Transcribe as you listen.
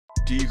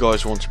Do you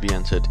guys want to be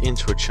entered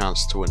into a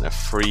chance to win a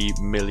 $3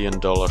 million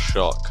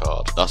shark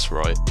card? That's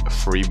right, a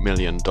 $3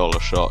 million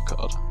shark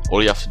card.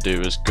 All you have to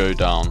do is go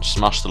down,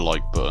 smash the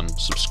like button,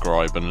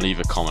 subscribe and leave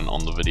a comment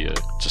on the video.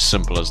 It's as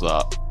simple as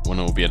that.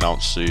 Winner will be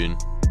announced soon.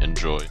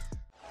 Enjoy.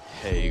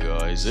 Hey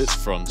guys, it's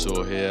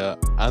Frontor here,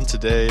 and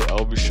today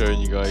I'll be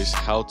showing you guys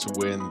how to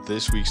win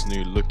this week's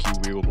new Lucky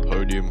Wheel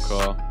Podium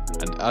car.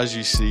 And as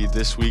you see,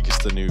 this week is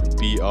the new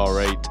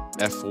BR8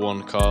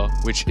 F1 car,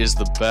 which is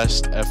the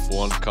best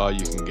F1 car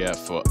you can get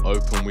for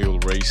open wheel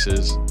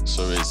races,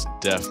 so it's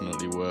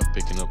definitely worth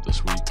picking up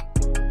this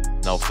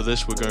week. Now for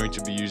this we're going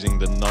to be using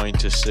the 9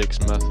 to 6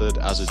 method,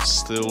 as it's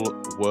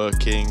still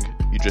working.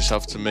 You just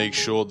have to make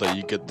sure that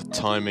you get the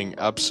timing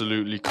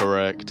absolutely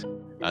correct.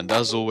 And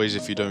as always,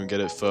 if you don't get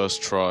it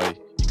first try,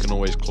 you can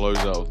always close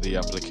out of the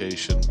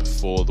application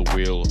before the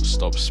wheel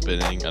stops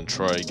spinning and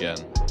try again.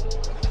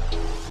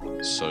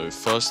 So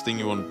first thing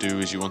you want to do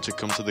is you want to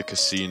come to the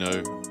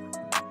casino,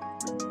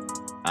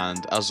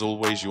 and as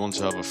always you want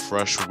to have a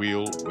fresh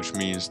wheel, which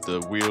means the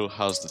wheel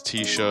has the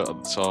t-shirt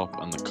at the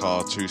top and the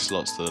car 2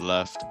 slots to the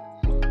left.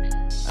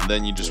 And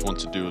then you just want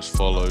to do as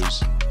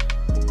follows.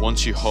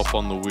 Once you hop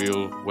on the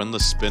wheel, when the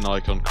spin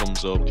icon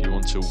comes up, you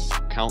want to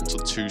count to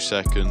 2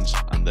 seconds,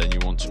 and then you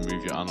want to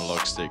move your analog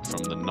stick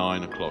from the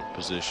 9 o'clock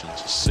position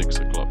to 6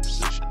 o'clock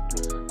position.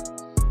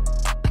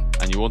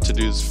 And you want to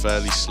do this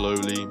fairly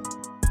slowly,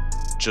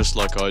 just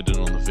like I did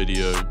on the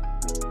video.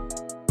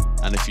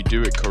 And if you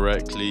do it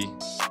correctly,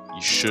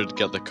 you should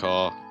get the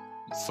car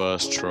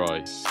first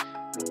try.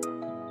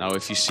 Now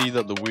if you see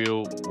that the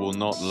wheel will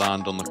not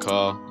land on the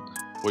car,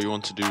 what you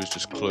want to do is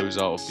just close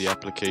out of the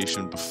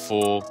application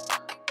before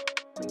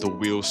the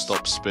wheel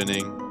stops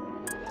spinning.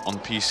 On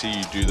PC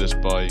you do this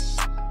by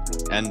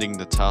ending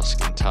the task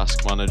in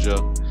Task Manager,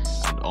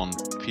 and on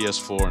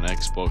PS4 and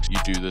Xbox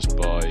you do this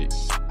by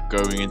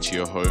going into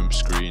your home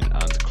screen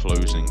and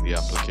closing the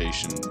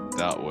application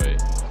that way.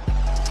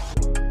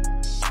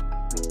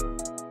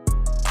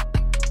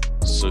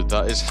 So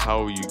that is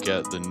how you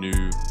get the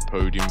new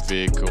Podium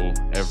vehicle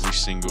every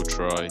single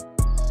try.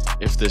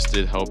 If this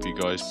did help you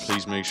guys,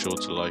 please make sure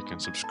to like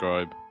and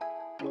subscribe.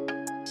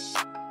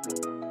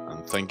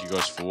 And thank you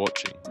guys for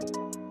watching.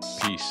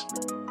 Peace.